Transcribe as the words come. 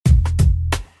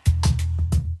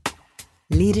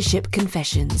Leadership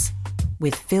Confessions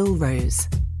with Phil Rose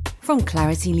from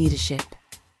Clarity Leadership.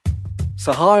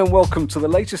 So hi and welcome to the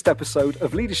latest episode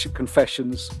of Leadership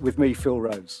Confessions with me, Phil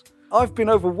Rose. I've been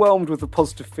overwhelmed with the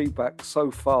positive feedback so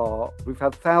far. We've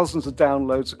had thousands of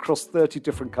downloads across 30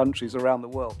 different countries around the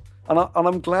world. And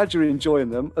I'm glad you're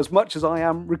enjoying them as much as I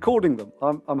am recording them.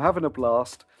 I'm having a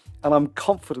blast, and I'm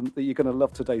confident that you're going to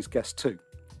love today's guest too,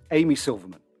 Amy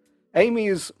Silverman. Amy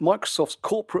is Microsoft's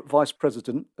Corporate Vice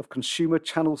President of Consumer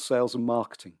Channel Sales and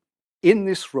Marketing. In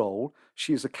this role,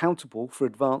 she is accountable for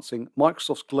advancing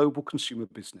Microsoft's global consumer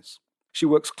business. She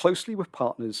works closely with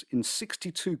partners in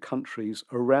 62 countries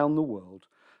around the world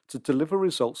to deliver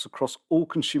results across all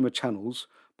consumer channels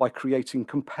by creating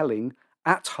compelling,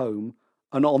 at-home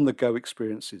and on-the-go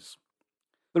experiences.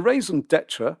 The raison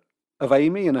d'etre of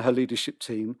Amy and her leadership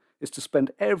team is to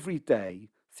spend every day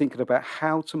thinking about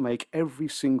how to make every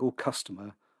single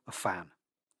customer a fan.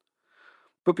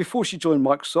 But before she joined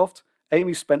Microsoft,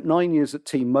 Amy spent 9 years at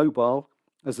T-Mobile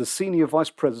as the Senior Vice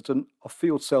President of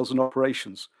Field Sales and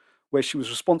Operations, where she was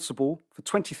responsible for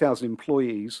 20,000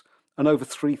 employees and over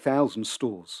 3,000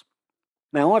 stores.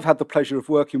 Now, I've had the pleasure of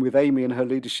working with Amy and her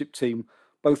leadership team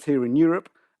both here in Europe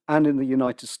and in the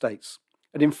United States.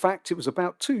 And in fact, it was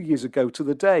about 2 years ago to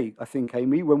the day, I think,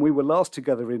 Amy, when we were last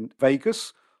together in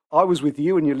Vegas. I was with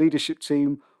you and your leadership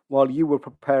team while you were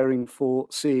preparing for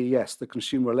CES, the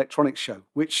Consumer Electronics Show,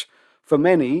 which for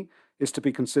many is to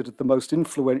be considered the most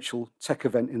influential tech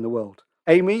event in the world.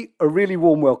 Amy, a really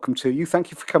warm welcome to you.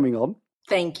 Thank you for coming on.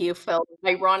 Thank you, Phil.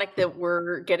 Ironic that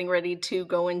we're getting ready to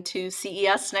go into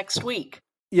CES next week.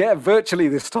 Yeah, virtually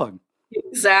this time.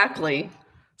 Exactly.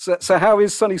 So how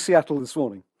is sunny Seattle this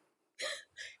morning?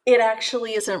 It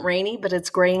actually isn't rainy, but it's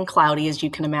gray and cloudy, as you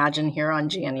can imagine, here on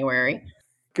January.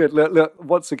 Good. Look,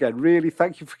 once again, really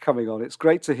thank you for coming on. It's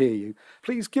great to hear you.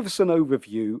 Please give us an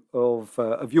overview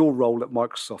of your role at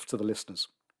Microsoft to the listeners.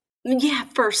 Yeah,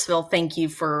 first, Phil, thank you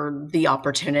for the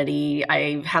opportunity.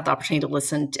 I've had the opportunity to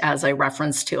listen, as I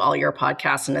referenced, to all your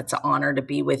podcasts, and it's an honor to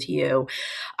be with you.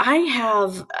 I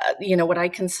have, what I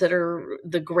consider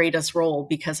the greatest role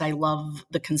because I love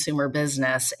the consumer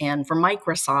business. And for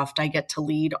Microsoft, I get to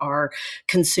lead our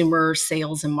consumer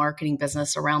sales and marketing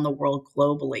business around the world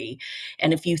globally.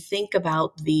 And if you think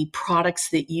about the products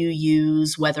that you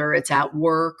use, whether it's at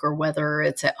work or whether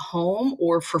it's at home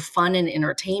or for fun and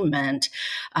entertainment,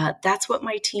 that's what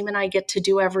my team and I get to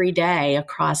do every day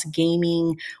across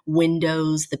gaming,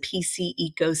 Windows, the PC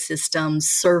ecosystem,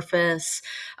 Surface,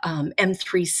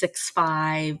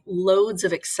 M365, loads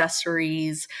of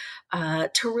accessories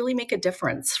to really make a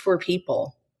difference for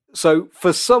people. So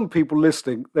for some people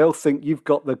listening, they'll think you've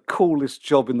got the coolest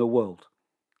job in the world.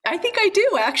 I think I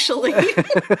do, actually.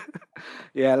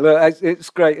 Yeah, look, it's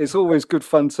great. It's always good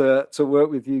fun to work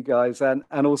with you guys and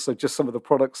also just some of the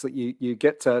products that you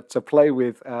get to play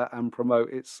with and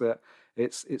promote.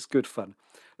 It's good fun.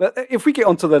 If we get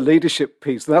onto the leadership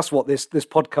piece, that's what this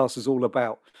podcast is all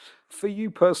about. For you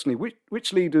personally,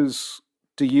 which leaders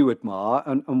do you admire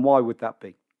and why would that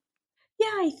be? Yeah,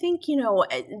 I think,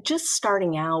 just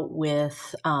starting out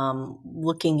with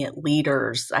looking at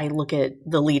leaders, I look at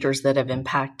the leaders that have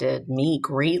impacted me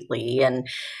greatly. And,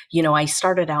 I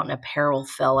started out in apparel,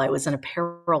 Phil. I was in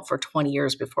apparel for 20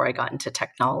 years before I got into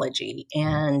technology.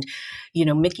 And,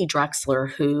 Mickey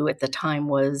Drexler, who at the time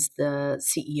was the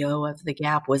CEO of The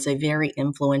Gap, was a very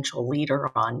influential leader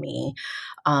on me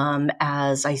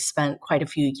as I spent quite a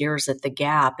few years at The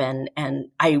Gap. And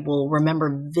I will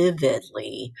remember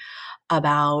vividly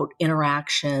about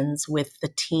interactions with the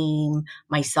team,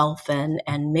 myself and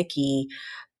Mickey,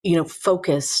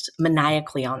 focused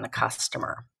maniacally on the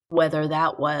customer, whether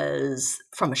that was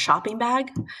from a shopping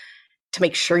bag to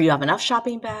make sure you have enough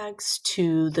shopping bags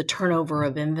to the turnover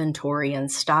of inventory and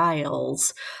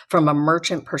styles from a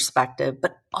merchant perspective,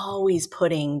 but always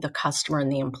putting the customer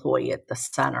and the employee at the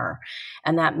center.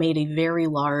 And that made a very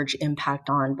large impact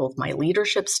on both my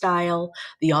leadership style,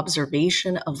 the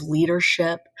observation of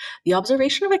leadership, the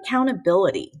observation of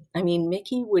accountability. I mean,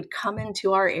 Mickey would come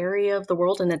into our area of the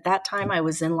world, and at that time I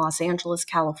was in Los Angeles,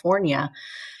 California,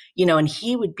 and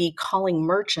he would be calling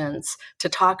merchants to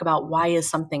talk about why is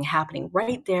something happening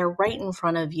right there, right in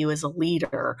front of you as a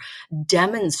leader,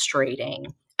 demonstrating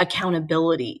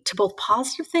accountability to both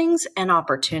positive things and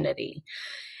opportunity.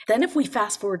 Then if we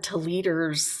fast forward to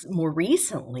leaders more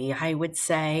recently, I would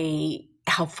say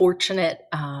how fortunate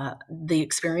the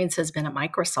experience has been at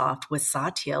Microsoft with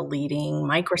Satya leading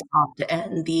Microsoft.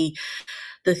 And the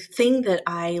thing that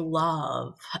I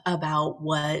love about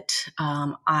what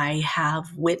I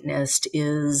have witnessed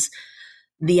is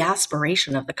the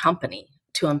aspiration of the company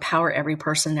to empower every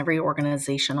person, every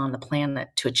organization on the planet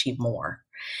to achieve more.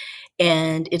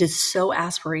 And it is so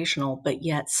aspirational, but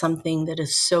yet something that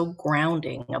is so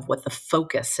grounding of what the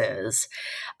focus is.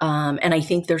 And I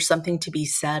think there's something to be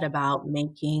said about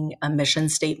making a mission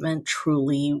statement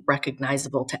truly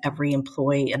recognizable to every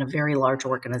employee in a very large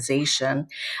organization.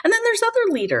 And then there's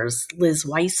other leaders, Liz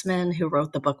Weissman, who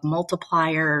wrote the book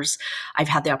Multipliers. I've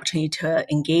had the opportunity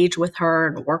to engage with her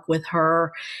and work with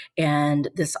her. And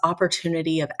this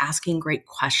opportunity of asking great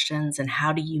questions and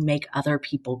how do you make other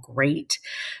people great,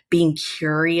 being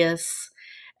curious.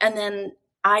 And then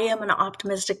I am an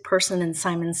optimistic person, and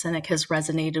Simon Sinek has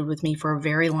resonated with me for a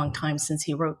very long time since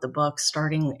he wrote the book,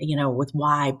 starting, with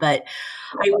why. But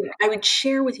I would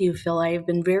share with you, Phil, I have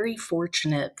been very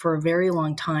fortunate for a very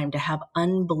long time to have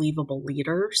unbelievable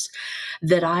leaders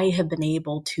that I have been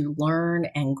able to learn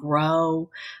and grow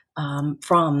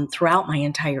from throughout my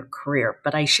entire career.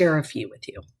 But I share a few with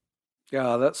you.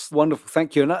 Yeah, that's wonderful.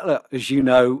 Thank you. And as you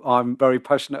know, I'm very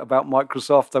passionate about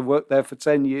Microsoft. I worked there for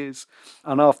 10 years.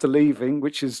 And after leaving,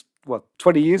 which is,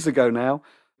 20 years ago now,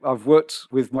 I've worked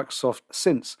with Microsoft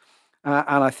since.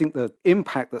 And I think the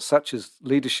impact that such as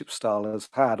leadership style has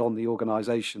had on the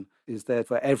organization is there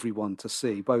for everyone to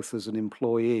see, both as an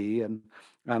employee and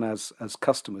as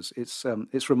customers.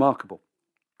 It's remarkable.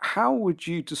 How would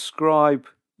you describe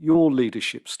your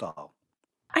leadership style?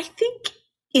 I think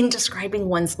in describing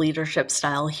one's leadership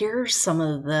style, here's some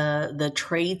of the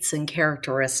traits and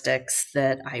characteristics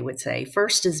that I would say.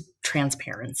 First is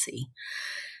transparency,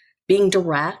 being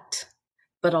direct,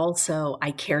 but also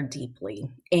I care deeply.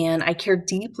 And I care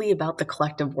deeply about the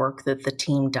collective work that the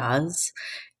team does.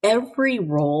 Every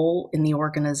role in the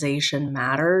organization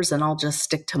matters, and I'll just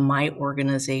stick to my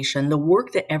organization. The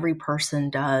work that every person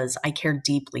does, I care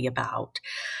deeply about.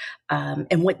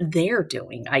 And what they're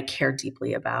doing, I care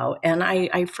deeply about. And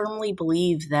I firmly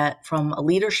believe that from a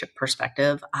leadership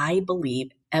perspective, I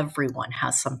believe everyone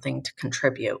has something to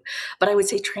contribute. But I would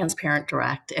say transparent,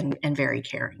 direct, and very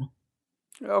caring.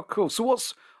 Oh, cool. So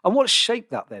what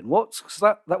shaped that then? Because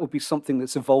that would be something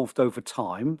that's evolved over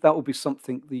time. That would be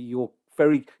something that you're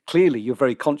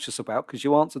very conscious about, because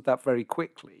you answered that very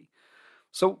quickly.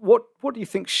 So what do you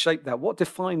think shaped that? What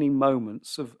defining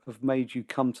moments have made you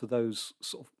come to those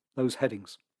those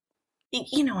headings?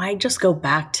 I just go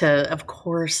back to, of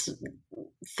course,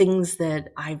 things that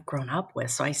I've grown up with.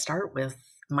 So I start with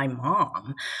my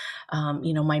mom.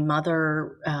 My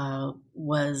mother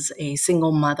was a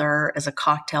single mother as a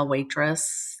cocktail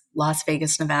waitress. Las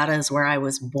Vegas, Nevada is where I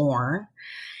was born.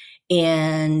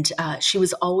 And she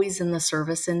was always in the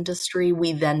service industry.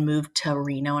 We then moved to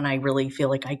Reno, and I really feel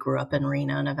like I grew up in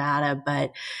Reno, Nevada.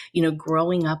 But,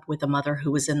 growing up with a mother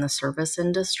who was in the service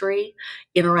industry,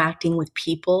 interacting with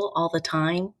people all the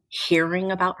time,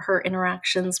 hearing about her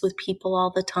interactions with people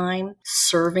all the time,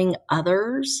 serving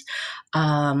others,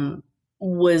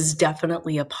 was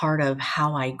definitely a part of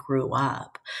how I grew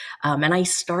up. And I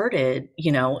started,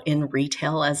 in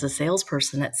retail as a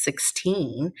salesperson at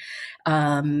 16.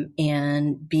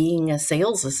 And being a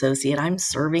sales associate, I'm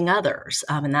serving others.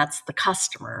 And that's the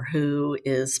customer who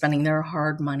is spending their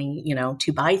hard money,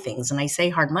 to buy things. And I say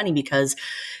hard money because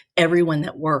everyone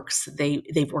that works,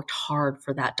 they've worked hard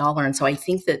for that dollar. And so I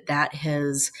think that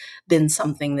has been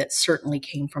something that certainly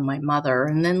came from my mother.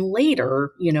 And then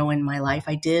later, in my life,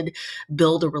 I did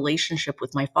build a relationship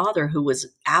with my father, who was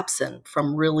absent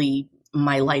from really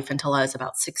my life until I was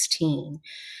about 16.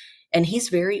 And he's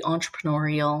very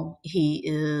entrepreneurial. He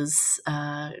is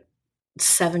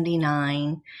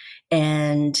 79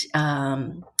 and,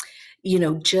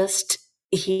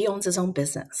 he owns his own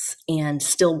business and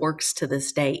still works to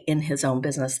this day in his own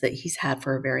business that he's had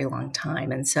for a very long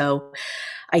time. And so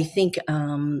I think,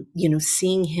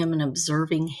 seeing him and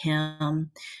observing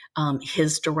him,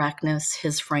 his directness,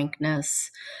 his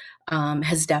frankness,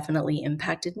 has definitely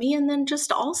impacted me. And then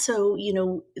just also,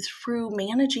 through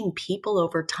managing people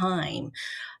over time,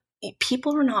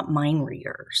 people are not mind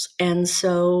readers. And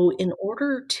so in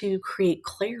order to create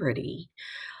clarity,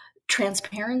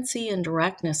 transparency and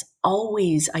directness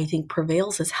always, I think,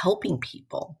 prevails as helping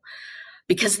people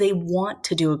because they want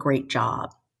to do a great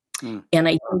job. And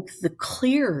I think the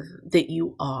clearer that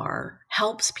you are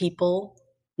helps people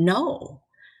know.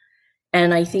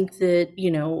 And I think that,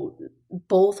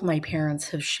 both my parents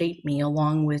have shaped me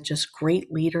along with just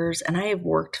great leaders. And I have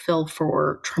worked, Phil,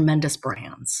 for tremendous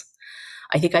brands.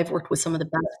 I think I've worked with some of the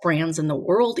best brands in the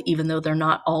world, even though they're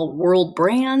not all world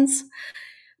brands.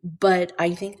 But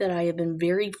I think that I have been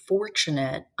very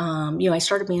fortunate. I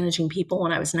started managing people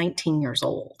when I was 19 years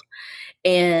old.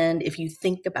 And if you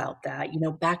think about that,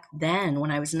 back then when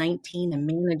I was 19 and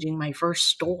managing my first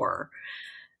store,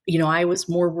 I was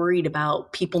more worried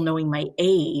about people knowing my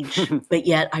age, but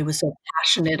yet I was so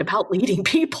passionate about leading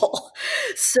people.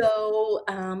 So,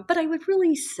 but I would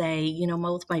really say,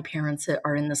 both my parents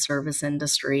are in the service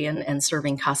industry and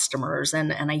serving customers.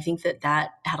 And I think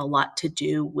that had a lot to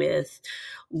do with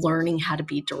learning how to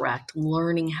be direct,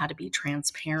 learning how to be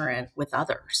transparent with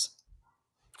others.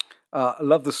 I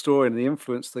love the story and the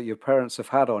influence that your parents have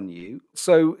had on you.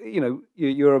 So,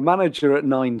 you're a manager at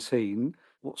 19.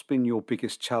 What's been your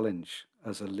biggest challenge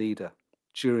as a leader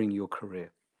during your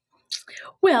career?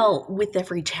 Well, with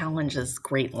every challenge is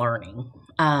great learning,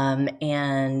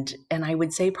 and I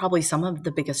would say probably some of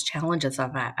the biggest challenges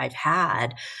I've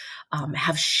had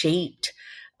have shaped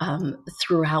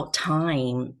throughout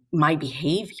time my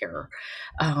behavior.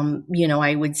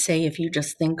 I would say if you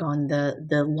just think on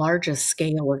the largest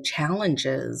scale of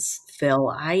challenges, Phil,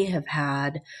 I have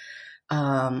had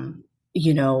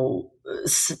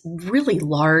really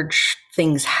large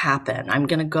things happen. I'm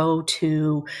going to go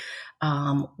to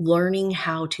learning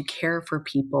how to care for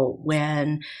people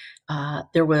when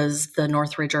there was the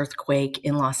Northridge earthquake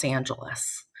in Los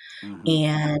Angeles. Mm-hmm.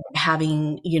 And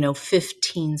having,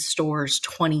 15 stores,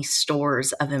 20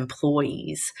 stores of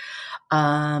employees,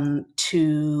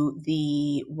 to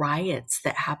the riots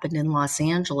that happened in Los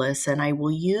Angeles. And I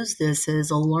will use this as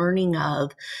a learning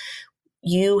of,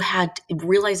 you had to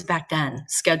realize back then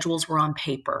schedules were on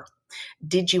paper.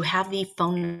 Did you have the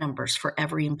phone numbers for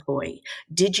every employee?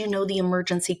 Did you know the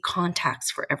emergency contacts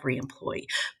for every employee?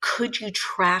 Could you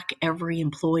track every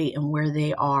employee and where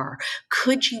they are?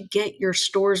 Could you get your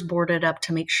stores boarded up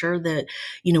to make sure that,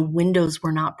 windows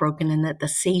were not broken and that the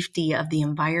safety of the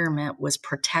environment was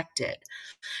protected?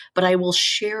 But I will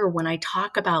share, when I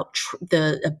talk about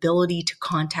the ability to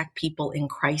contact people in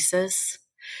crisis,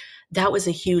 that was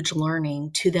a huge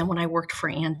learning. To then when I worked for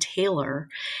Ann Taylor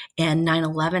and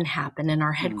 9/11 happened, and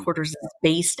our headquarters is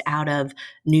based out of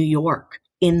New York,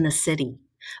 in the city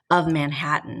of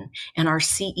Manhattan, and our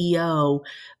CEO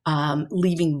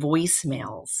leaving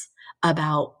voicemails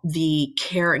about the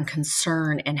care and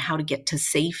concern and how to get to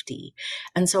safety.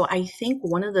 And so I think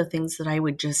one of the things that I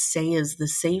would just say is the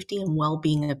safety and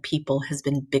well-being of people has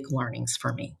been big learnings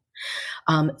for me.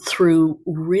 Through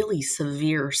really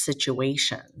severe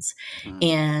situations.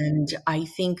 And I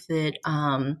think that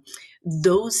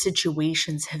those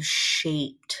situations have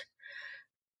shaped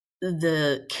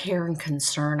the care and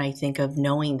concern, I think, of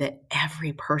knowing that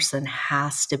every person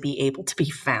has to be able to be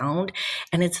found.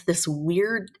 And it's this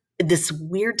weird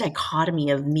dichotomy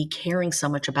of me caring so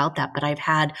much about that, but I've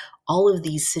had all of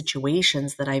these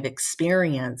situations that I've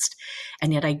experienced.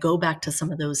 And yet I go back to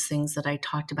some of those things that I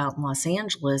talked about in Los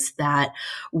Angeles that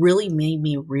really made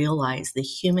me realize the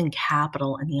human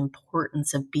capital and the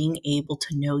importance of being able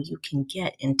to know you can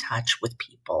get in touch with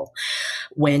people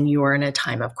when you are in a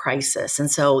time of crisis. And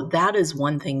so that is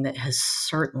one thing that has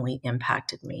certainly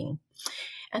impacted me.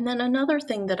 And then another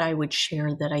thing that I would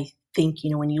share that I think,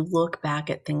 when you look back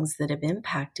at things that have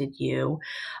impacted you,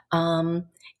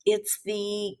 it's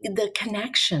the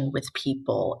connection with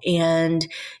people and,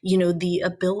 the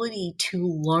ability to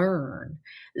learn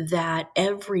that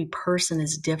every person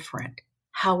is different.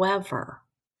 However,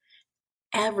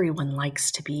 everyone likes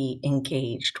to be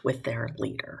engaged with their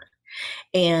leader.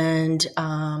 And,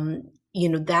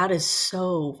 that is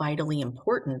so vitally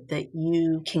important that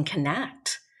you can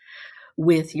connect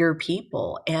with your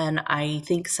people. And I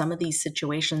think some of these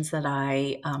situations that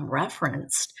I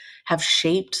referenced have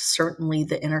shaped certainly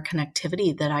the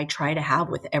interconnectivity that I try to have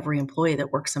with every employee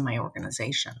that works in my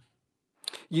organization.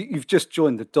 You've just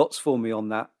joined the dots for me on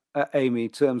that, Amy, in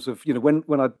terms of,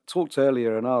 when I talked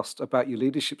earlier and asked about your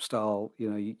leadership style,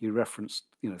 you referenced,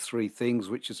 three things,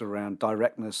 which is around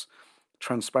directness,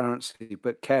 transparency,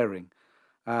 but caring.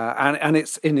 And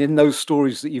it's in those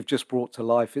stories that you've just brought to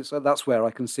life. That's where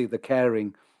I can see the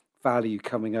caring value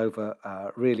coming over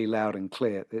really loud and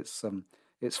clear.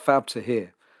 It's fab to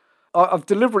hear. I've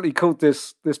deliberately called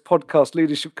this podcast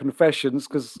Leadership Confessions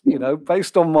because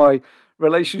based on my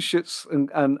relationships and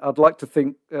I'd like to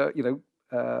think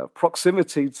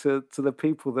proximity to the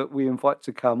people that we invite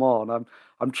to come on.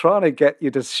 I'm trying to get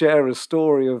you to share a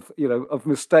story of of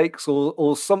mistakes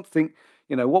or something.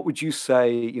 What would you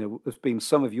say, has been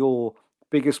some of your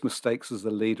biggest mistakes as a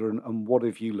leader and what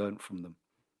have you learned from them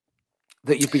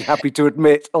that you'd be happy to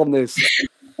admit on this?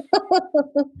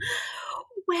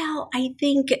 Well, I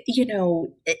think,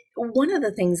 one of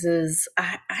the things is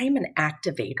I'm an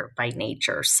activator by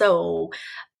nature. So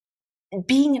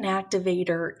being an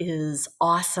activator is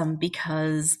awesome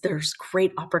because there's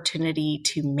great opportunity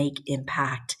to make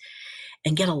impact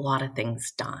and get a lot of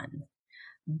things done.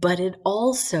 But it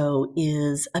also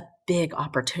is a big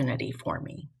opportunity for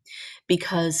me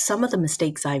because some of the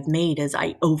mistakes I've made is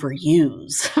I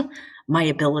overuse my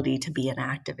ability to be an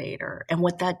activator. And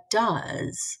what that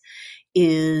does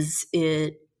is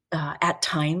it at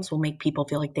times will make people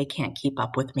feel like they can't keep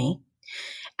up with me.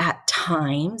 At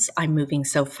times, I'm moving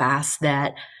so fast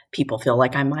that people feel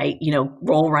like I might,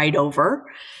 roll right over.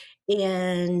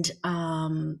 And,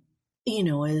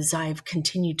 as I've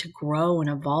continued to grow and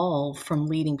evolve from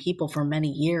leading people for many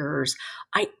years,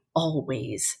 I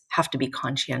always have to be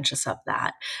conscientious of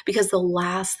that, because the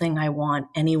last thing I want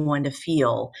anyone to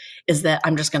feel is that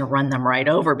I'm just going to run them right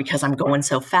over because I'm going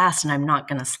so fast and I'm not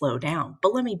going to slow down.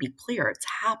 But let me be clear, it's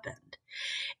happened.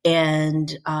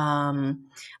 And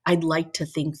I'd like to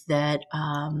think that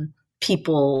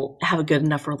people have a good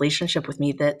enough relationship with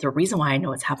me that the reason why I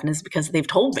know it's happened is because they've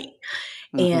told me.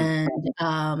 Mm-hmm.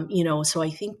 And, so I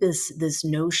think this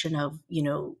notion of,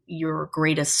 your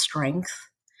greatest strength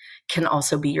can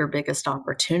also be your biggest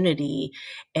opportunity.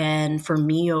 And for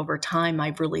me, over time,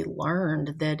 I've really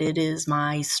learned that it is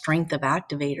my strength of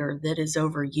activator that is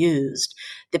overused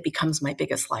that becomes my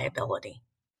biggest liability.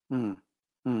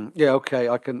 Yeah, okay,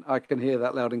 I can hear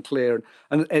that loud and clear,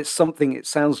 and it's something. It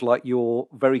sounds like you're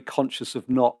very conscious of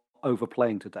not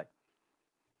overplaying today.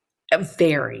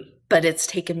 Very, but it's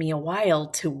taken me a while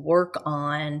to work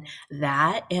on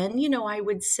that. And I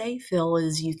would say, Phil,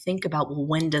 as you think about, well,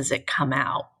 when does it come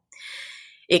out?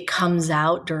 It comes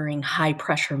out during high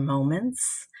pressure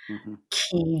moments,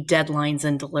 key deadlines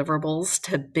and deliverables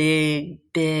to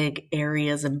big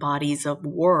areas and bodies of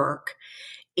work.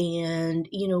 And,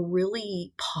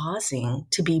 really pausing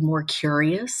to be more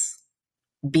curious,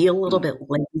 be a little bit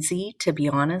lazy, to be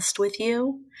honest with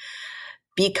you,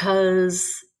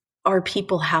 because our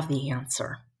people have the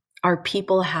answer. Our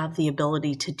people have the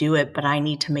ability to do it, but I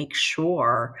need to make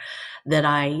sure that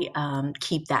I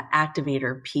keep that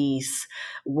activator piece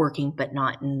working, but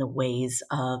not in the ways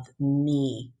of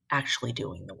me actually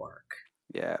doing the work.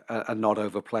 Yeah, and not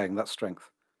overplaying that strength.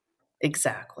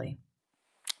 Exactly.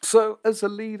 So as a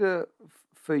leader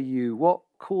for you, what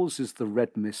causes the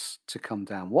red mist to come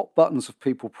down? What buttons have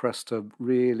people pressed to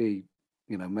really,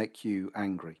 make you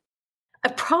angry?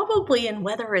 Probably, and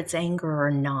whether it's anger or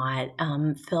not,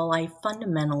 Phil, I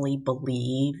fundamentally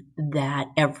believe that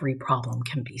every problem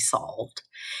can be solved.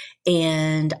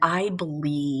 And I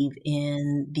believe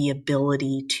in the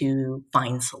ability to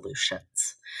find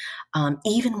solutions,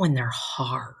 even when they're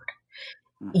hard.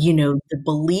 The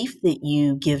belief that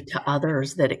you give to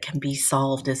others that it can be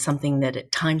solved is something that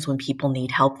at times when people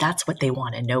need help, that's what they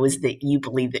want to know, is that you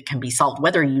believe it can be solved.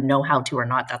 Whether you know how to or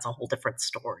not, that's a whole different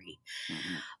story.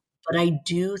 But I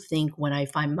do think when I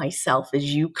find myself, as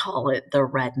you call it, the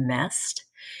red mist,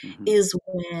 is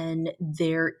when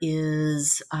there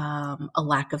is a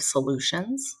lack of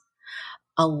solutions,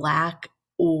 a lack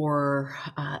or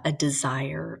a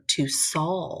desire to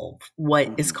solve what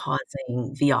is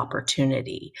causing the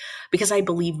opportunity. Because I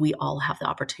believe we all have the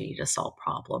opportunity to solve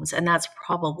problems. And that's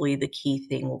probably the key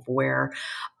thing of where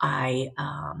I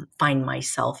find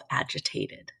myself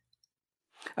agitated.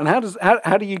 And how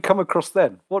do you come across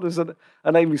then? What does an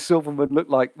Amy Silverman look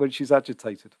like when she's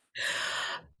agitated?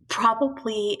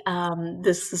 Probably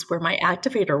this is where my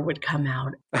activator would come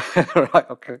out. Right,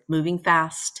 okay. Moving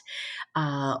fast,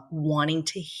 wanting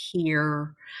to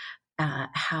hear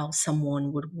how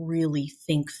someone would really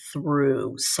think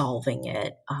through solving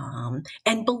it,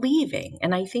 and believing.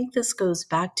 And I think this goes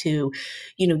back to,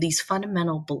 these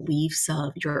fundamental beliefs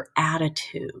of your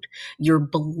attitude, your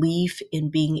belief in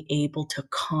being able to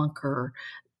conquer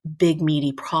big,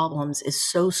 meaty problems is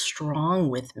so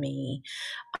strong with me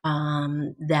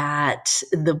that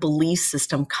the belief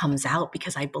system comes out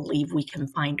because I believe we can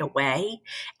find a way.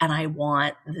 And I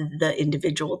want the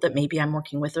individual that maybe I'm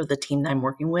working with or the team that I'm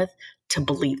working with to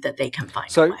believe that they can find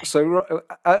a way. So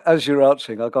as you're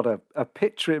answering, I got a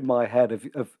picture in my head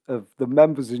of the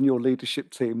members in your leadership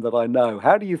team that I know.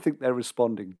 How do you think they're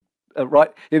responding?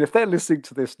 Right, if they're listening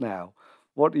to this now,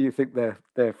 what do you think they're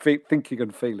thinking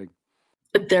and feeling?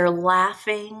 They're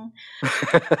laughing,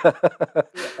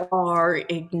 are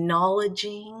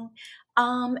acknowledging,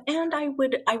 and I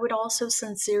would also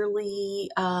sincerely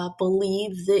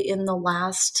believe that in the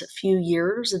last few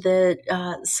years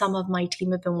that some of my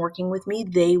team have been working with me,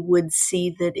 they would see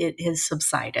that it has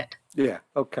subsided. Yeah.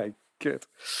 Okay. Good.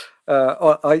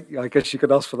 I guess you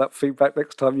can ask for that feedback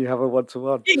next time you have a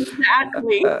one-to-one.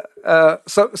 Exactly.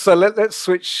 So let's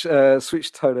switch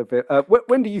tone a bit.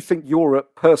 When do you think you're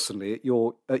personally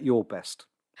at your best?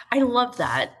 I love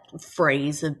that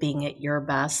phrase of being at your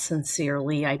best.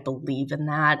 Sincerely, I believe in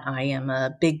that. I am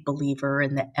a big believer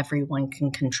in that everyone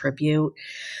can contribute.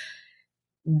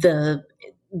 The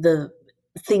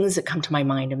things that come to my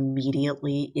mind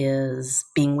immediately is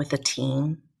being with a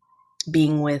team,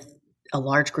 being with a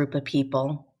large group of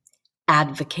people,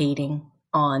 advocating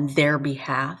on their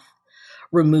behalf,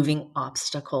 removing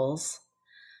obstacles,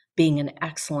 being an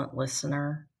excellent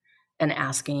listener, and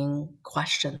asking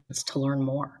questions to learn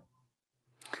more.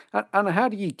 And how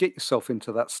do you get yourself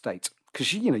into that state?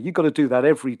 Because you've got to do that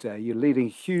every day. You're leading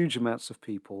huge amounts of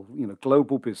people,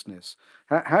 global business.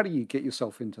 How do you get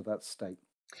yourself into that state?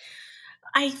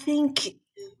 I think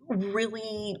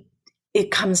really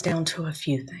it comes down to a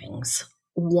few things.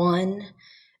 One,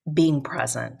 being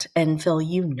present. And Phil,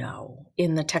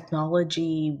 in the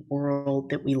technology world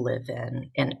that we live in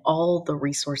and all the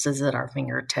resources at our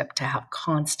fingertip to have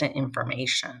constant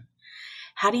information,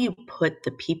 how do you put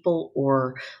the people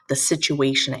or the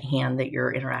situation at hand that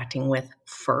you're interacting with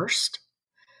first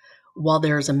while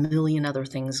there's a million other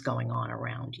things going on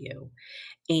around you?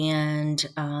 And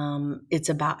it's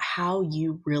about how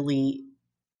you really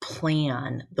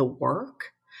plan the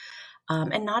work.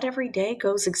 And not every day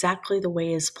goes exactly the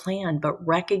way as planned, but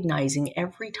recognizing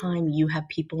every time you have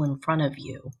people in front of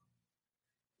you,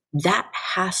 that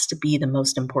has to be the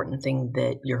most important thing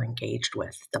that you're engaged with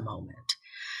at the moment.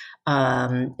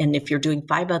 And if you're doing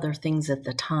 5 other things at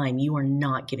the time, you are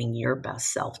not giving your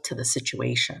best self to the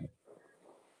situation.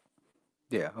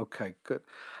 Yeah. Okay. Good.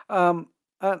 And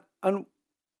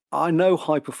I know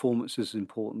high performance is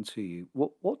important to you.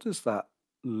 What does that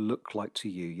look like to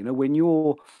you? When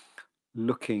you're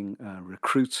looking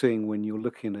recruiting, when you're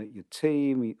looking at your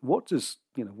team, what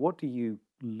do you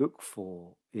look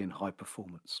for in high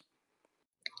performance?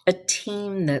 A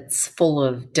team that's full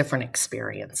of different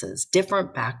experiences,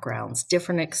 different backgrounds,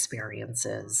 different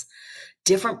experiences,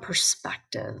 different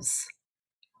perspectives.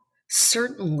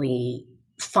 Certainly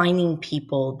finding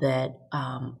people that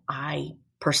I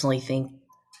personally think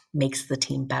makes the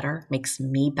team better, makes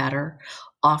me better,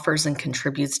 offers and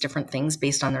contributes different things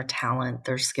based on their talent,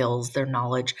 their skills, their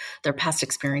knowledge, their past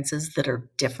experiences that are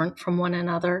different from one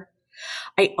another.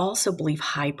 I also believe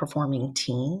high performing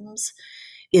teams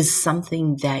is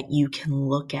something that you can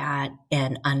look at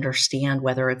and understand,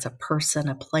 whether it's a person,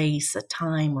 a place, a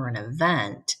time, or an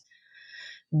event,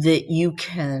 that you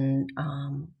can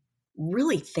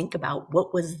really think about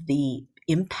what was the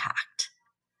impact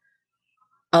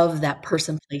of that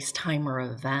person, place, time, or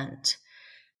event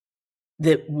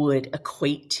that would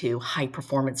equate to high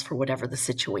performance for whatever the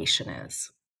situation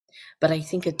is. But I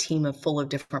think a team of full of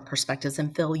different perspectives,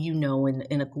 and Phil,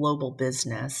 in a global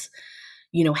business,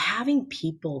 having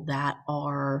people that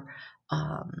are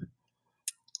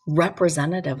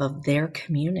representative of their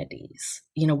communities.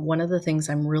 One of the things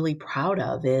I'm really proud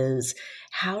of is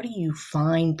how do you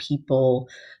find people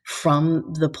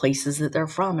from the places that they're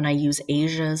from? And I use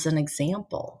Asia as an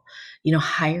example.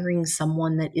 Hiring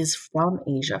someone that is from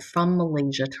Asia, from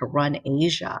Malaysia to run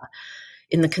Asia.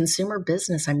 In the consumer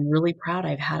business, I'm really proud.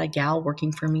 I've had a gal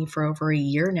working for me for over a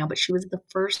year now, but she was the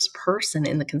first person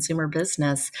in the consumer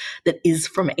business that is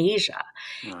from Asia.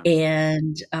 Right.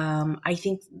 And I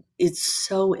think it's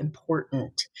so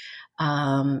important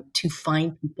to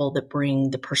find people that bring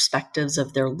the perspectives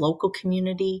of their local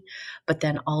community, but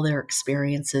then all their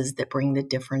experiences that bring the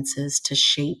differences to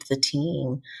shape the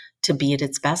team to be at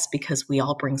its best, because we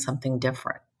all bring something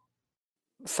different.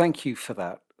 Thank you for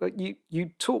that.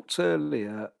 You talked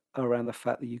earlier around the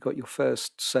fact that you got your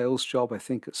first sales job, I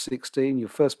think, at 16, your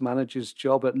first manager's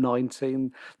job at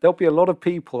 19. There'll be a lot of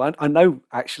people, and I know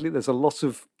actually there's a lot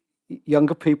of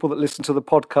younger people that listen to the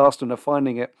podcast and are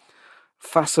finding it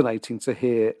fascinating to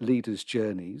hear leaders'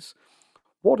 journeys.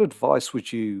 What advice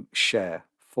would you share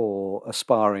for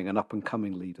aspiring and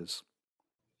up-and-coming leaders?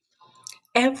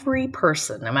 Every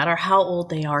person, no matter how old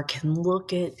they are, can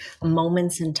look at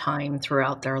moments in time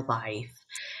throughout their life,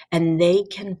 and they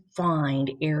can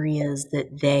find areas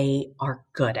that they are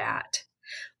good at.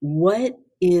 What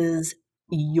is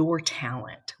your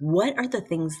talent? What are the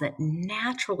things that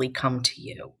naturally come to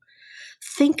you?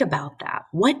 Think about that.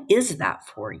 What is that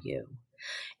for you?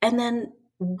 And then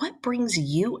what brings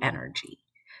you energy?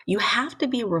 You have to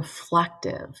be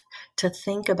reflective to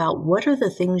think about what are the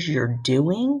things you're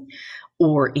doing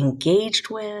or engaged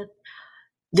with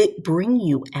that bring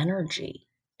you energy.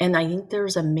 And I think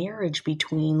there's a marriage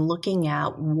between looking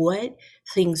at what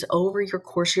things over your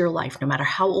course of your life, no matter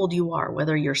how old you are,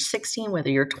 whether you're 16, whether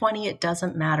you're 20, it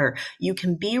doesn't matter. You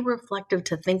can be reflective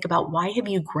to think about why have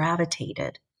you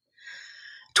gravitated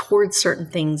towards certain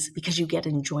things because you get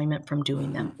enjoyment from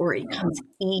doing them, or it comes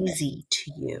easy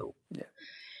to you.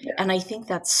 And I think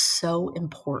that's so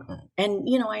important. And,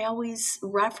 I always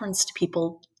reference to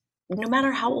people, no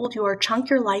matter how old you are, chunk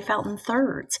your life out in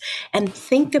thirds and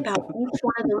think about each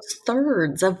one of those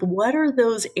thirds of what are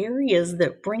those areas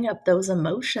that bring up those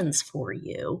emotions for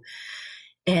you.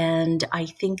 And I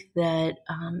think that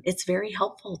it's very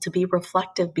helpful to be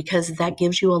reflective because that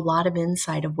gives you a lot of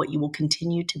insight of what you will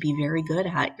continue to be very good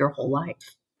at your whole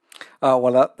life. Oh,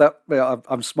 well,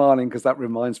 I'm smiling because that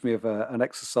reminds me of an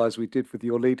exercise we did with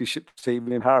your leadership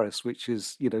team in Paris, which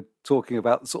is, talking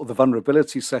about sort of the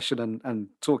vulnerability session and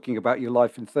talking about your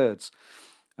life in thirds.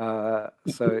 So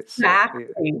it's, Exactly.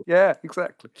 yeah,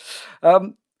 exactly.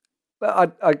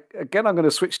 Again, I'm going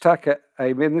to switch tack at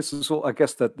Amy, and this is what I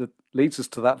guess that leads us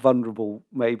to that vulnerable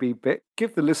maybe bit.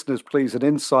 Give the listeners, please, an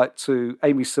insight to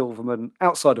Amy Silverman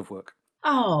outside of work.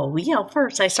 Oh,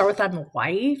 first I start with I'm a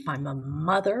wife, I'm a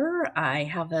mother, I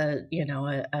have a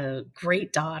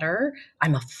great daughter,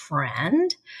 I'm a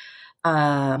friend.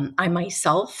 I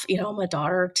myself, I'm a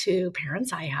daughter of two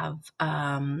parents. I have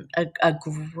a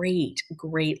great,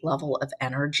 great level of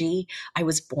energy. I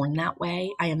was born that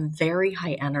way. I am very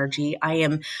high energy. I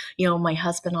am, my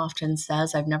husband often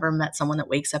says, I've never met someone that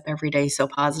wakes up every day so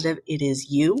positive. It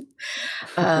is you.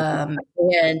 And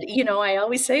I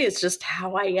always say it's just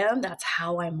how I am. That's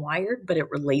how I'm wired, but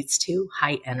it relates to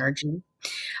high energy.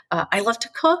 I love to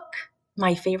cook.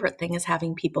 My favorite thing is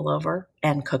having people over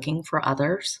and cooking for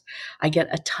others. I get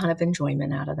a ton of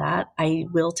enjoyment out of that. I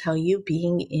will tell you,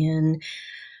 being in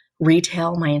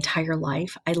retail my entire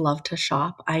life, I love to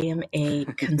shop. I am a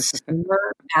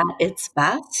consumer at its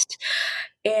best.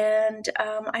 And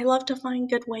I love to find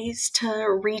good ways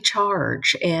to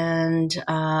recharge and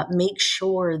make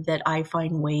sure that I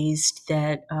find ways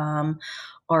that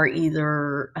are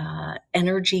either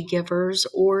energy givers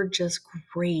or just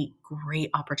great,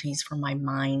 great opportunities for my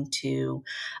mind to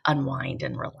unwind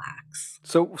and relax.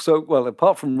 So well,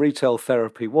 apart from retail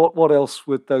therapy, what else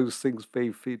would those things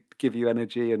be for give you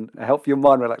energy and help your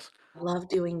mind relax? I love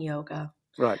doing yoga.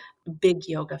 Right. Big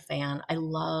yoga fan. I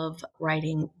love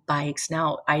riding bikes.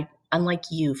 Now, unlike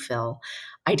you, Phil,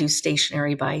 I do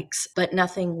stationary bikes, but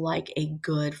nothing like a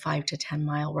good 5 to 10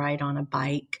 mile ride on a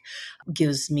bike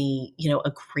gives me,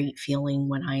 a great feeling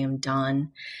when I am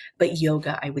done. But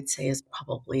yoga, I would say, is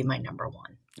probably my number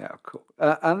one. Yeah, cool.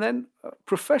 And then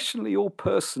professionally or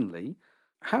personally,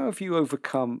 how have you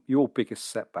overcome your biggest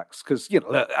setbacks? Because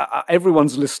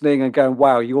everyone's listening and going,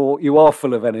 "Wow, you are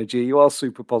full of energy. You are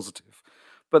super positive."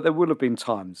 But there will have been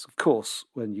times, of course,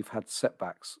 when you've had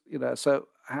setbacks. So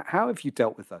how have you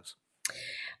dealt with those?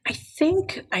 I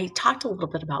think I talked a little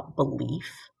bit about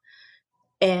belief.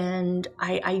 And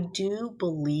I do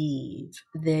believe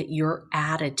that your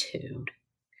attitude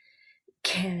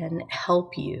can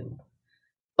help you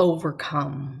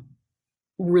overcome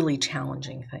really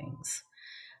challenging things.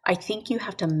 I think you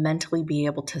have to mentally be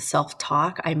able to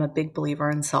self-talk. I'm a big believer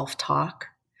in self-talk.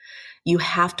 You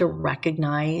have to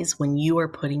recognize when you are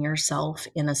putting yourself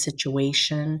in a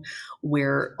situation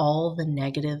where all the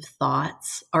negative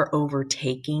thoughts are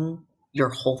overtaking your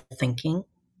whole thinking.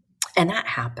 And that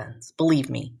happens,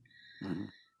 believe me. Mm-hmm.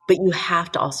 But you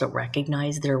have to also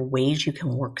recognize there are ways you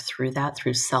can work through that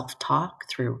through self-talk,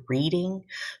 through reading,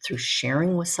 through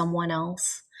sharing with someone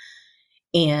else.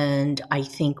 And I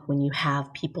think when you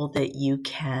have people that you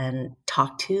can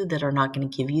talk to that are not going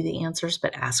to give you the answers,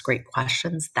 but ask great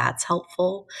questions, that's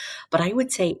helpful. But I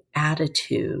would say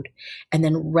attitude and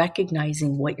then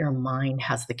recognizing what your mind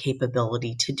has the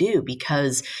capability to do.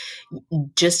 Because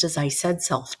just as I said,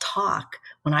 self-talk,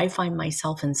 when I find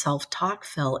myself in self-talk,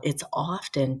 Phil, it's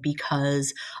often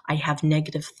because I have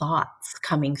negative thoughts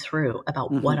coming through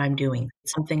about what I'm doing,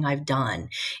 something I've done.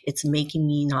 It's making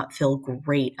me not feel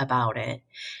great about it.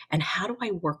 And how do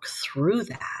I work through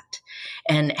that?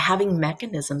 And having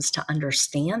mechanisms to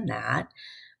understand that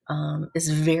is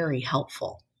very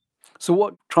helpful.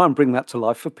 So try and bring that to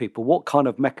life for people. What kind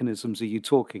of mechanisms are you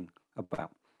talking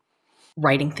about?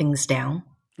 Writing things down.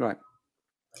 Right.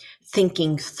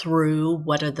 Thinking through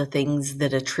what are the things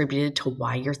that attributed to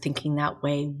why you're thinking that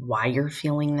way, why you're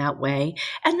feeling that way.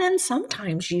 And then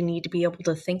sometimes you need to be able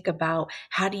to think about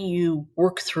how do you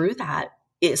work through that,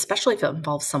 especially if it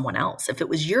involves someone else. If it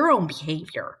was your own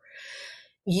behavior,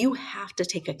 you have to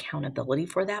take accountability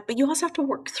for that, but you also have to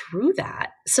work through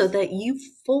that so that you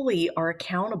fully are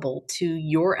accountable to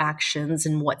your actions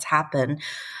and what's happened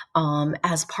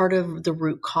as part of the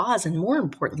root cause. And more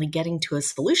importantly, getting to a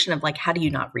solution of like, how do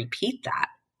you not repeat that?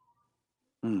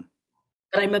 Mm.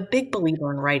 But I'm a big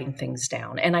believer in writing things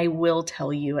down. And I will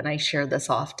tell you, and I share this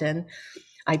often,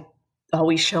 I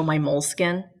always show my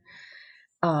moleskin.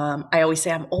 I always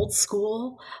say I'm old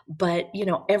school, but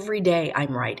every day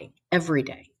I'm writing, every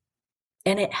day.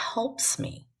 And it helps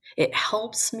me It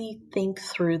helps me think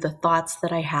through the thoughts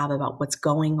that I have about what's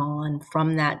going on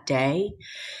from that day.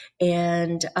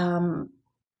 And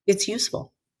it's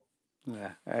useful.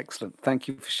 Yeah, excellent. Thank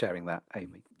you for sharing that,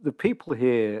 Amy. The people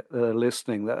here that are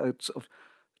listening that are sort of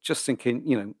just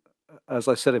thinking, as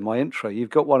I said in my intro, you've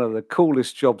got one of the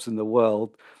coolest jobs in the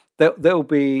world. They'll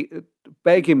be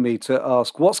begging me to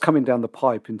ask what's coming down the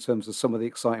pipe in terms of some of the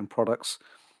exciting products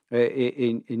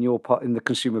in your part in the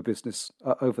consumer business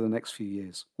over the next few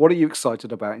years. What are you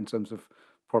excited about in terms of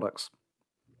products?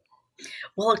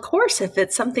 Well, of course, if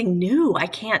it's something new, I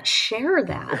can't share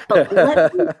that.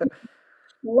 But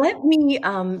let me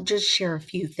just share a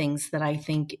few things that I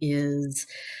think is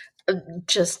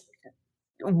just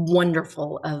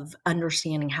wonderful of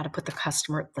understanding how to put the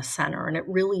customer at the center. And it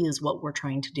really is what we're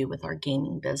trying to do with our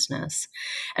gaming business.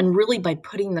 And really by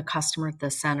putting the customer at the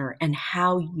center and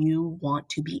how you want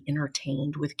to be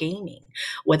entertained with gaming,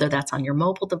 whether that's on your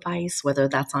mobile device, whether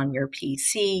that's on your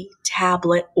PC,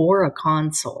 tablet, or a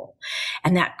console.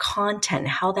 And that content,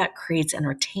 how that creates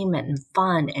entertainment and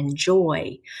fun and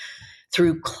joy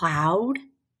through cloud,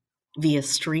 via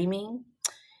streaming.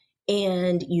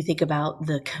 And you think about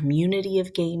the community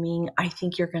of gaming, I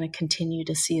think you're going to continue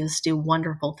to see us do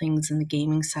wonderful things in the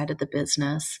gaming side of the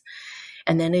business.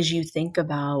 And then as you think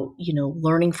about,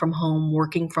 learning from home,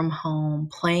 working from home,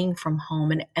 playing from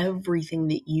home, and everything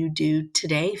that you do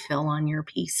today, Phil, on your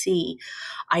PC,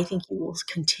 I think you will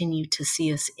continue to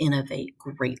see us innovate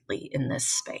greatly in this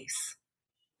space.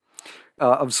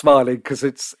 I'm smiling because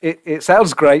it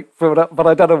sounds great, but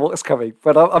I don't know what's coming.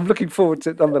 But I'm looking forward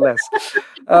to it nonetheless.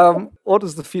 What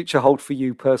does the future hold for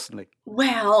you personally?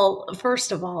 Well,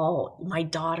 first of all, my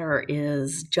daughter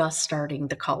is just starting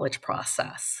the college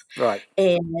process. Right.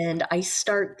 And I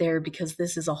start there because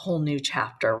this is a whole new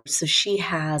chapter. So she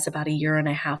has about a year and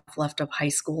a half left of high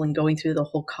school and going through the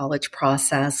whole college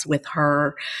process with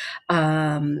her.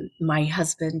 My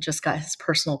husband just got his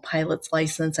personal pilot's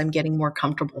license. I'm getting more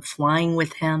comfortable flying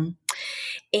with him.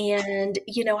 And,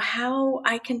 how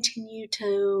I continue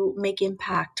to make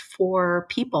impact for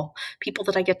people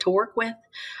that I get to work with,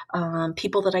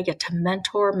 people that I get to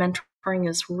mentor. Mentoring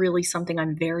is really something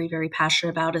I'm very, very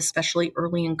passionate about, especially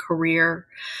early in career,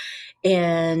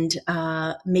 and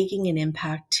making an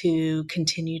impact to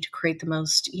continue to create the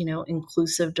most,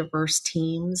 inclusive, diverse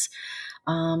teams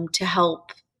to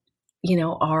help,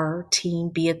 our team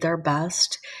be at their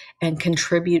best and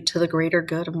contribute to the greater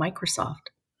good of Microsoft.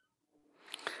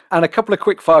 And a couple of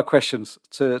quick fire questions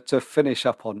to finish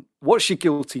up on. What's your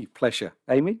guilty pleasure,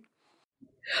 Amy?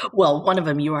 Well, one of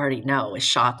them you already know is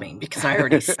shopping because I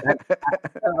already said that.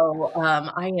 So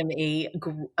I am a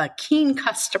keen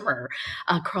customer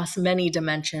across many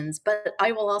dimensions, but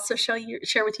I will also share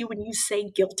with you when you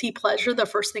say guilty pleasure, the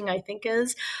first thing I think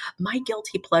is my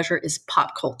guilty pleasure is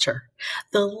pop culture.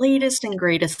 The latest and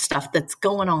greatest stuff that's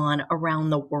going on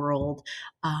around the world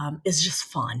is just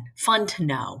fun to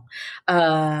know.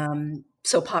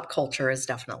 So pop culture is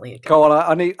definitely a good. Go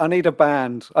on, I need a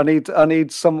band. I need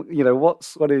some,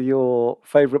 what's one of your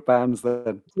favorite bands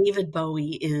then? David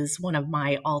Bowie is one of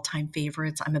my all-time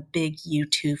favorites. I'm a big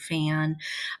U2 fan.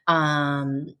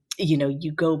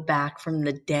 You go back from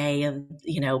the day of,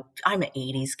 I'm an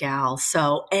 80s gal.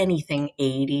 So anything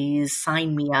 80s,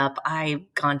 sign me up. I've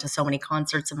gone to so many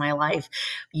concerts in my life.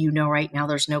 Right now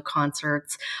there's no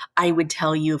concerts. I would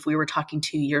tell you if we were talking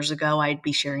 2 years ago, I'd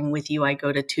be sharing with you, I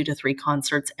go to 2 to 3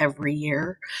 concerts every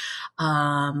year.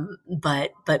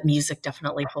 But music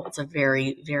definitely holds a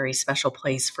very, very special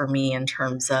place for me in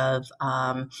terms of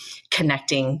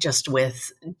connecting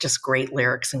with great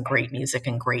lyrics and great music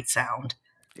and great sound.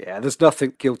 Yeah, there's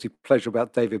nothing guilty pleasure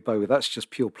about David Bowie. That's just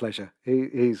pure pleasure.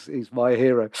 He's my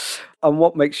hero. And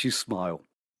what makes you smile?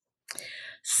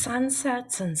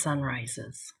 Sunsets and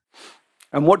sunrises.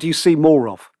 And what do you see more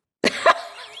of?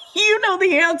 You know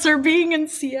the answer, being in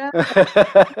Seattle.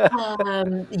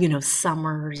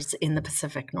 Summers in the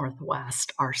Pacific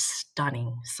Northwest are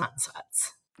stunning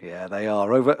sunsets. Yeah, they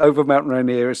are. Over Mount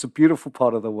Rainier, it's a beautiful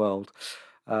part of the world.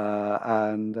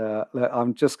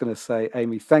 I'm just going to say,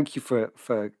 Amy, thank you for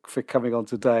coming on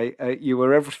today. You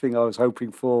were everything I was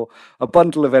hoping for, a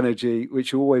bundle of energy,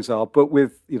 which you always are, but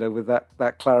with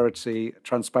that clarity,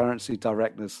 transparency,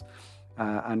 directness,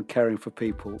 and caring for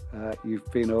people. You've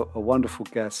been a wonderful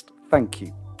guest. Thank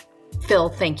you. Phil,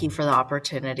 thank you for the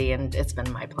opportunity, and it's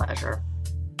been my pleasure.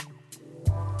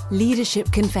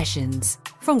 Leadership Confessions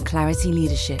from Clarity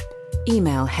Leadership.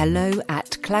 Email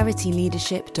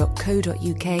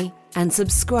hello@clarityleadership.co.uk and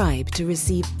subscribe to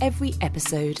receive every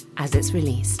episode as it's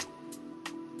released.